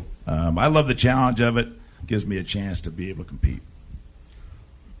 So I love the challenge of it. It gives me a chance to be able to compete.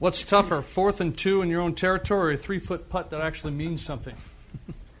 What's tougher, 4th and 2 in your own territory, or a 3-foot putt that actually means something?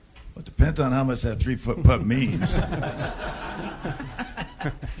 Well, it depends on how much that 3-foot putt means.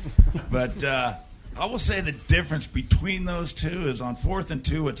 But I will say the difference between those two is on 4th and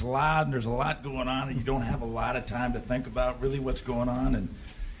 2, it's loud and there's a lot going on, and you don't have a lot of time to think about really what's going on. And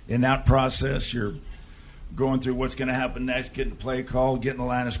in that process, you're going through what's going to happen next, getting the play call, getting the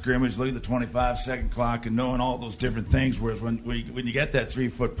line of scrimmage, looking at the 25-second clock, and knowing all those different things. Whereas when you get that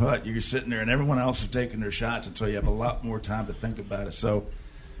 3-foot putt, you're sitting there, and everyone else is taking their shots, and so you have a lot more time to think about it. So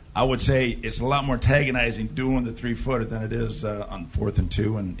I would say it's a lot more antagonizing doing the 3-footer than it is on 4th and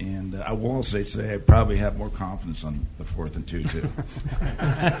 2, and I will also say I probably have more confidence on the 4th and 2 too.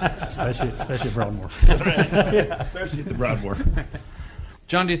 especially at Broadmoor. Yeah, especially at the Broadmoor.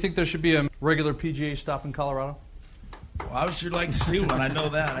 John, do you think there should be a regular PGA stop in Colorado? Well, I would sure like to see one. I know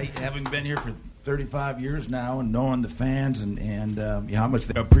that. Having been here for 35 years now and knowing the fans and how much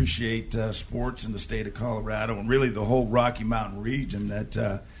they appreciate sports in the state of Colorado and really the whole Rocky Mountain region,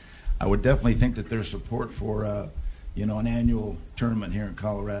 that I would definitely think that there's support for an annual tournament here in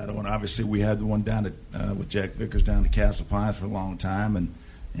Colorado. And obviously we had the one down with Jack Vickers down at Castle Pines for a long time,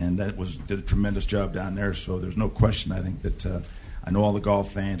 and that did a tremendous job down there. So there's no question. I think that I know all the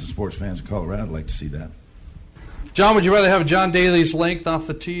golf fans and sports fans in Colorado would like to see that. John, would you rather have John Daly's length off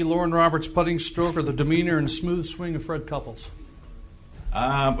the tee, Lauren Roberts' putting stroke, or the demeanor and smooth swing of Fred Couples?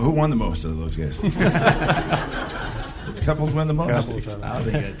 Who won the most of those guys? Did Couples win the most? I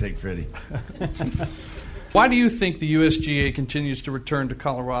think I'd take Freddie. Why do you think the USGA continues to return to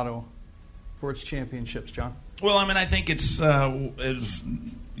Colorado for its championships, John? Well, I think it's the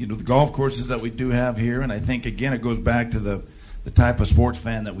golf courses that we do have here, and I think, again, it goes back to the type of sports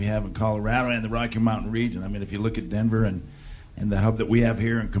fan that we have in Colorado and the Rocky Mountain region. If you look at Denver and the hub that we have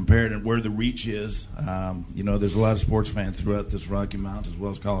here and compare it and where the reach is, there's a lot of sports fans throughout this Rocky Mountains as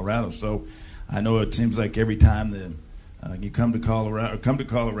well as Colorado. So I know it seems like every time you come to Colorado,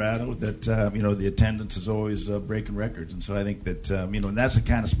 that the attendance is always breaking records. And so I think that and that's the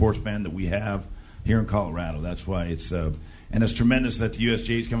kind of sports fan that we have here in Colorado. That's why it's and it's tremendous that the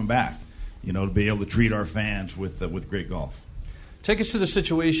USGA is coming back, to be able to treat our fans with great golf. Take us to the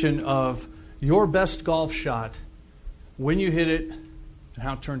situation of your best golf shot, when you hit it, and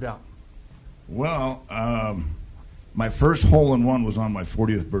how it turned out. Well, my first hole-in-one was on my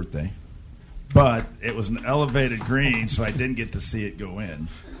 40th birthday, but it was an elevated green, so I didn't get to see it go in.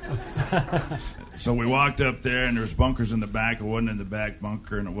 So we walked up there, and there was bunkers in the back. It wasn't in the back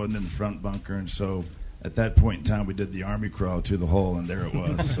bunker, and it wasn't in the front bunker, and so at that point in time, we did the army crawl to the hole, and there it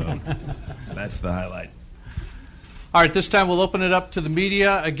was. So that's the highlight. All right, this time we'll open it up to the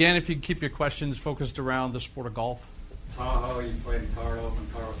media. Again, if you can keep your questions focused around the sport of golf. Tahoe, you played in Colorado Open,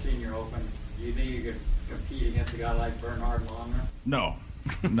 Colorado Senior Open. Do you think you could compete against a guy like Bernhard Langer? No.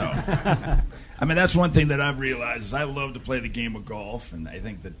 That's one thing that I've realized is I love to play the game of golf, and I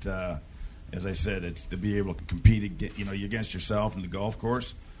think that, as I said, it's to be able to compete against yourself in the golf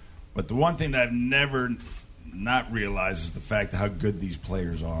course. But the one thing that I've never not realized is the fact of how good these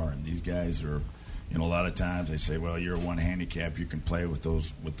players are, and these guys are. A lot of times they say, well, you're a one handicap, you can play with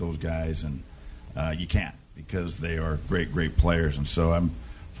those guys, and you can't because they are great players. And so I'm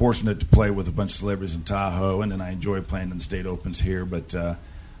fortunate to play with a bunch of celebrities in Tahoe, and then I enjoy playing in the state opens here. But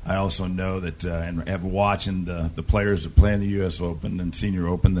I also know that, and have watching the players that play in the U.S. Open and Senior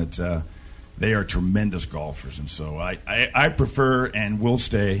Open, that they are tremendous golfers. And so I prefer and will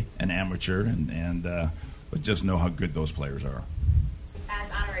stay an amateur, but just know how good those players are. As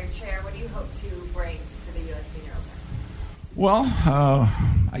honorary chair, what do you hope to bring to the U.S. Senior Open? Well,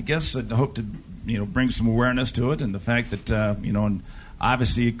 I guess I hope to bring some awareness to it, and the fact that and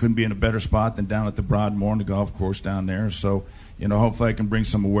obviously it couldn't be in a better spot than down at the Broadmoor, the golf course down there. So hopefully I can bring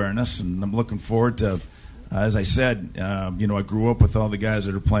some awareness, and I'm looking forward to. As I said, I grew up with all the guys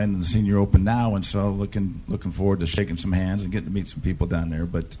that are playing in the Senior Open now, and so looking forward to shaking some hands and getting to meet some people down there.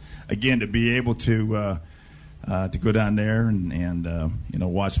 But again, to be able to go down there and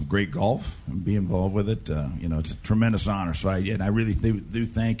watch some great golf and be involved with it, it's a tremendous honor. So I really do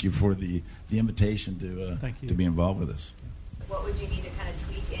thank you for the invitation to be involved with us. What would you need to kind of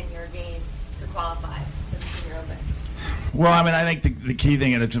tweak in your game to qualify for the Senior Open? Well, I think the key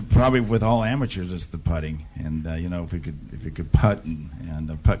thing, and it's probably with all amateurs, is the putting. And if we could putt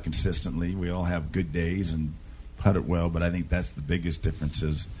and putt consistently, we all have good days and putt it well. But I think that's the biggest difference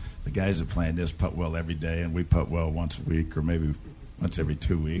is the guys that play in this putt well every day, and we putt well once a week or maybe once every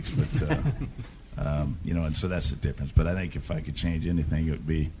 2 weeks. But and so that's the difference. But I think if I could change anything, it would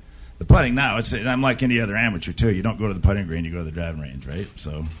be the putting. Now I'm like any other amateur too. You don't go to the putting green, you go to the driving range, right?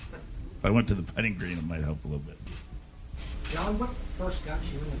 So if I went to the putting green, it might help a little bit. John, what first got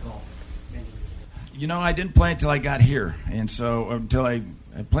you into golf? I didn't play until I got here, and so until I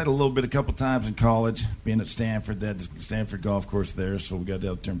played a couple times in college, being at Stanford. They had the Stanford golf course there, so we got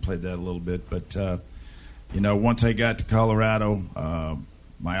out there and played that a little bit. But once I got to Colorado,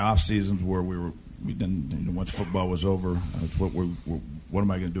 my off seasons where we didn't. Once football was over, it's what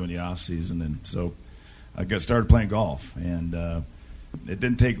am I going to do in the off season? And so I started playing golf, and it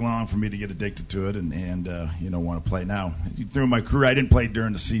didn't take long for me to get addicted to it, and want to play. Now through my career, I didn't play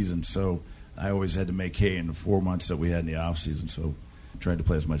during the season, so I always had to make hay in the 4 months that we had in the off season. So tried to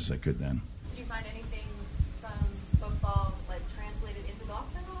play as much as I could then. Did you find anything from football translated into golf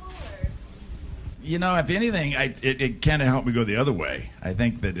at all? Or? If anything, it kind of helped me go the other way. I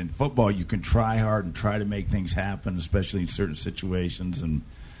think that in football you can try hard and try to make things happen, especially in certain situations.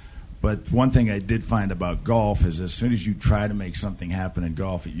 But one thing I did find about golf is as soon as you try to make something happen in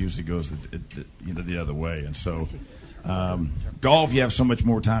golf, it usually goes the other way. And so golf, you have so much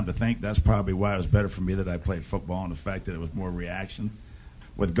more time to think. That's probably why it was better for me that I played football and the fact that it was more reaction.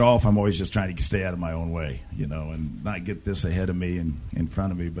 With golf, I'm always just trying to stay out of my own way, and not get this ahead of me and in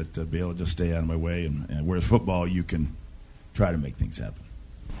front of me, but to be able to just stay out of my way. And whereas football, you can try to make things happen.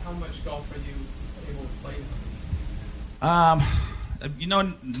 How much golf are you able to play?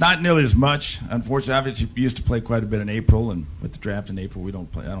 Not nearly as much. Unfortunately, I used to play quite a bit in April, and with the draft in April, I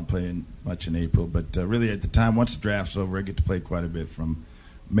don't play much in April. But really, at the time, once the draft's over, I get to play quite a bit from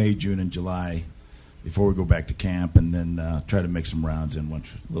May, June, and July before we go back to camp, and then try to make some rounds in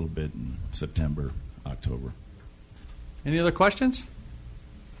once a little bit in September, October. Any other questions?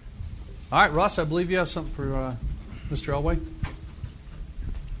 All right, Ross, I believe you have something for Mr. Elway.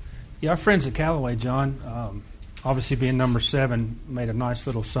 Yeah, our friends at Callaway, John, obviously being number 7, made a nice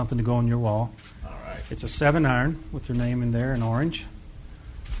little something to go on your wall. All right. It's a 7-iron with your name in there in orange.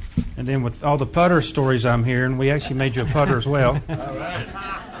 And then with all the putter stories I'm hearing, we actually made you a putter as well. All right.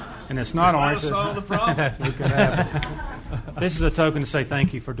 And it's not orange. Solve the problem. That's what we could have. This is a token to say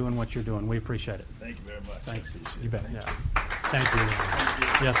thank you for doing what you're doing. We appreciate it. Thank you very much. Thanks. You bet. Yeah. Thank you.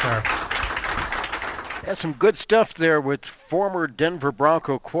 Yes, sir. That's some good stuff there with former Denver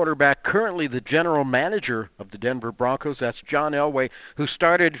Bronco quarterback, currently the general manager of the Denver Broncos. That's John Elway, who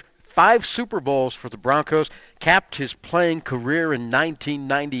started 5 Super Bowls for the Broncos, capped his playing career in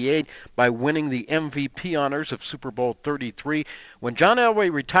 1998 by winning the MVP honors of Super Bowl 33. When John Elway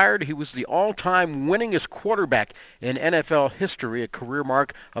retired, he was the all-time winningest quarterback in NFL history, a career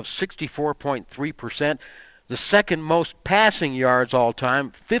mark of 64.3%. The second most passing yards all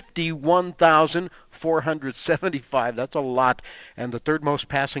time, 51,475. That's a lot. And the third most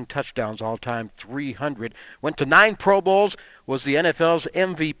passing touchdowns all time, 300. Went to 9 Pro Bowls, was the NFL's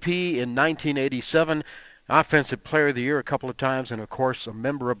MVP in 1987. Offensive Player of the Year a couple of times, and of course a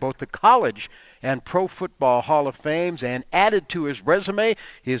member of both the College and Pro Football Hall of Fames. And added to his resume,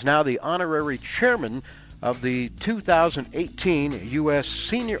 he is now the honorary chairman of the 2018 U.S.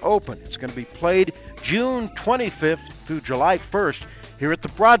 Senior Open. It's going to be played June 25th through July 1st here at the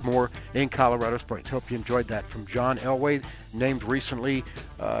Broadmoor in Colorado Springs. Hope you enjoyed that from John Elway, named recently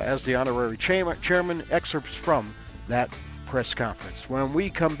as the honorary chairman. Excerpts from that press conference. When we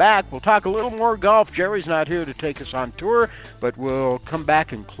come back, we'll talk a little more golf. Jerry's not here to take us on tour, but we'll come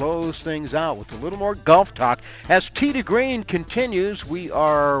back and close things out with a little more golf talk. As Tee to Green continues, we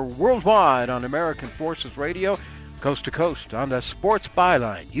are worldwide on American Forces Radio, coast to coast on the Sports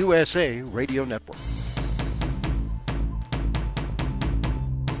Byline USA Radio Network.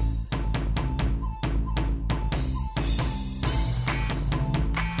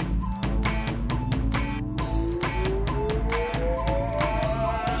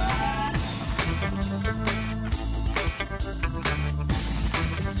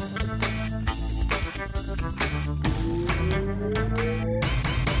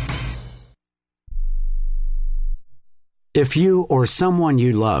 If you or someone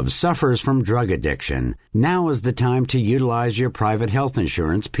you love suffers from drug addiction, now is the time to utilize your private health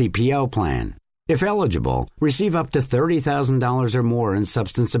insurance PPO plan. If eligible, receive up to $30,000 or more in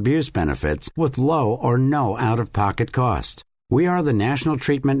substance abuse benefits with low or no out-of-pocket cost. We are the National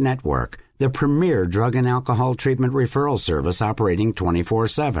Treatment Network, the premier drug and alcohol treatment referral service operating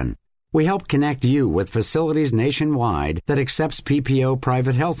 24/7. We help connect you with facilities nationwide that accepts PPO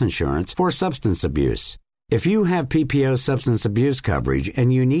private health insurance for substance abuse. If you have PPO substance abuse coverage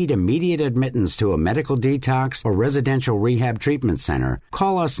and you need immediate admittance to a medical detox or residential rehab treatment center,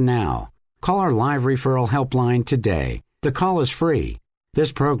 call us now. Call our live referral helpline today. The call is free.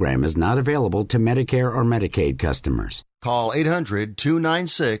 This program is not available to Medicare or Medicaid customers. Call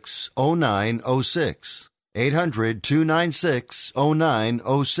 800-296-0906.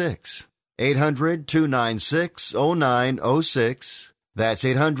 800-296-0906. 800-296-0906. That's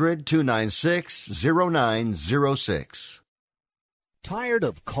 800-296-0906. Tired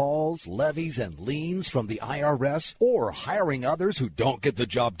of calls, levies, and liens from the IRS or hiring others who don't get the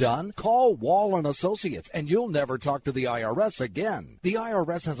job done? Call Wall & Associates and you'll never talk to the IRS again. The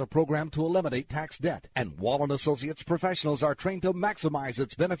IRS has a program to eliminate tax debt, and Wall & Associates professionals are trained to maximize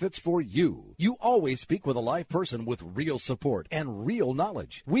its benefits for you. You always speak with a live person with real support and real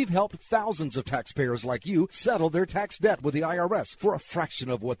knowledge. We've helped thousands of taxpayers like you settle their tax debt with the IRS for a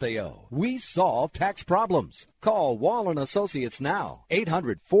fraction of what they owe. We solve tax problems. Call Wall & Associates now. now.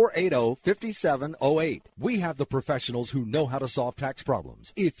 800-480-5708. We have the professionals who know how to solve tax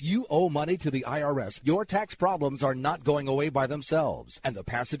problems. If you owe money to the IRS, your tax problems are not going away by themselves, and the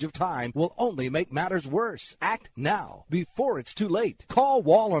passage of time will only make matters worse. Act now, before it's too late. Call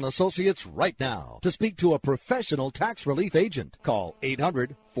Wall & Associates right now to speak to a professional tax relief agent. Call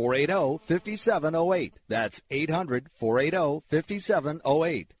 800-480-5708. That's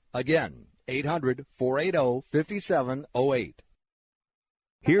 800-480-5708. Again, 800-480-5708.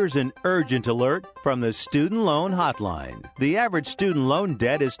 Here's an urgent alert from the Student Loan Hotline. The average student loan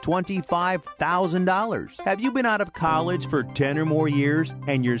debt is $25,000. Have you been out of college for 10 or more years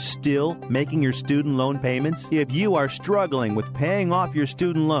and you're still making your student loan payments? If you are struggling with paying off your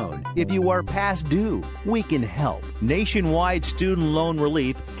student loan, if you are past due, we can help. Nationwide Student Loan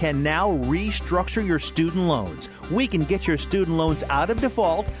Relief can now restructure your student loans. We can get your student loans out of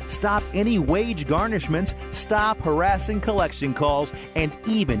default, stop any wage garnishments, stop harassing collection calls, and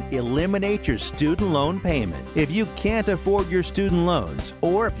even eliminate your student loan payment. If you can't afford your student loans,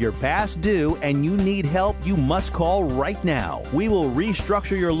 or if you're past due and you need help, you must call right now. We will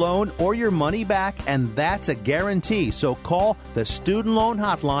restructure your loan or your money back, and that's a guarantee. So call the Student Loan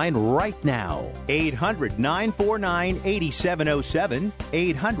Hotline right now. 800-949-8707.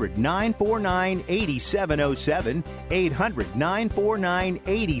 800-949-8707.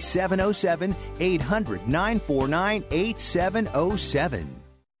 800-949-8707. 800-949-8707.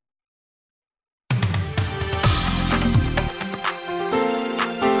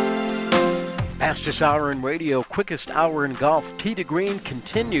 Fastest hour in radio, quickest hour in golf. Tee to Green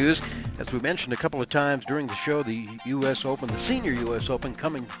continues. As we mentioned a couple of times during the show, the U.S. Open, the Senior U.S. Open,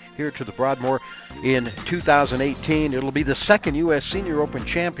 coming here to the Broadmoor in 2018. It'll be the second U.S. Senior Open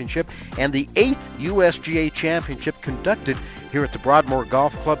Championship and the 8th USGA Championship conducted here at the Broadmoor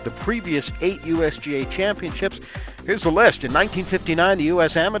Golf Club. The previous 8 USGA Championships, here's the list. In 1959, the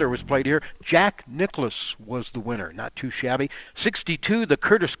U.S. Amateur was played here. Jack Nicklaus was the winner. Not too shabby. 62, the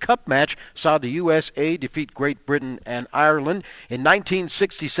Curtis Cup match saw the USA defeat Great Britain and Ireland. In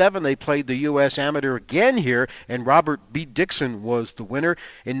 1967, they played the U.S. Amateur again here, and Robert B. Dixon was the winner.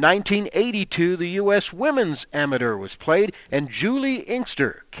 In 1982, the U.S. Women's Amateur was played, and Julie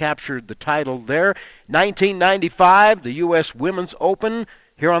Inkster captured the title there. 1995, the U.S. Women's Open.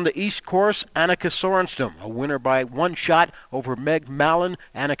 Here on the East Course, Annika Sorenstam, a winner by one shot over Meg Mallon,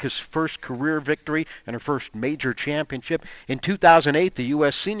 Annika's first career victory and her first major championship. In 2008, the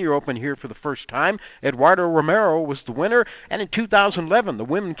U.S. Senior Open here for the first time. Eduardo Romero was the winner. And in 2011, the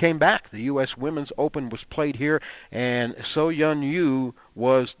women came back. The U.S. Women's Open was played here, and So Yun Yu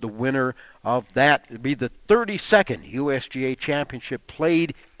was the winner of that. It'd be the 32nd USGA Championship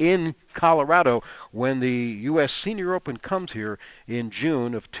played in Colorado when the U.S. Senior Open comes here in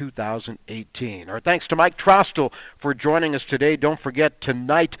June of 2018. Our thanks to Mike Trostel for joining us today. Don't forget,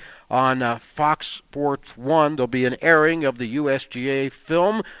 tonight on Fox Sports 1, there'll be an airing of the USGA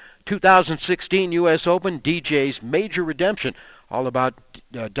film, 2016 U.S. Open, DJ's Major Redemption, all about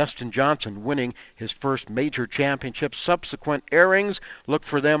Dustin Johnson winning his first major championship. Subsequent airings, look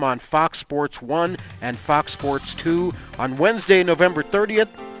for them on Fox Sports 1 and Fox Sports 2 on Wednesday, November 30th,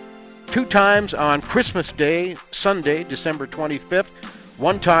 2 times on Christmas Day, Sunday, December 25th,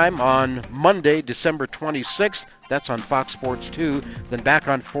 1 time on Monday, December 26th. That's on Fox Sports 2. Then back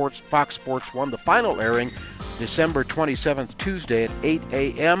on Fox Sports 1, the final airing, December 27th, Tuesday at 8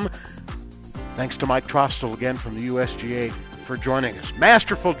 a.m. Thanks to Mike Trostel again from the USGA for joining us.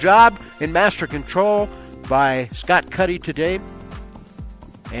 Masterful job in master control by Scott Cuddy today.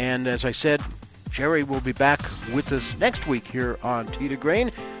 And as I said, Jerry will be back with us next week here on Tee to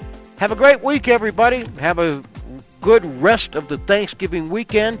Green. Have a great week, everybody. Have a good rest of the Thanksgiving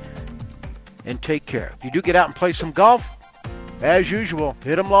weekend, and take care. If you do get out and play some golf, as usual,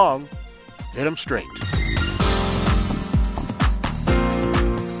 hit them long, hit them straight.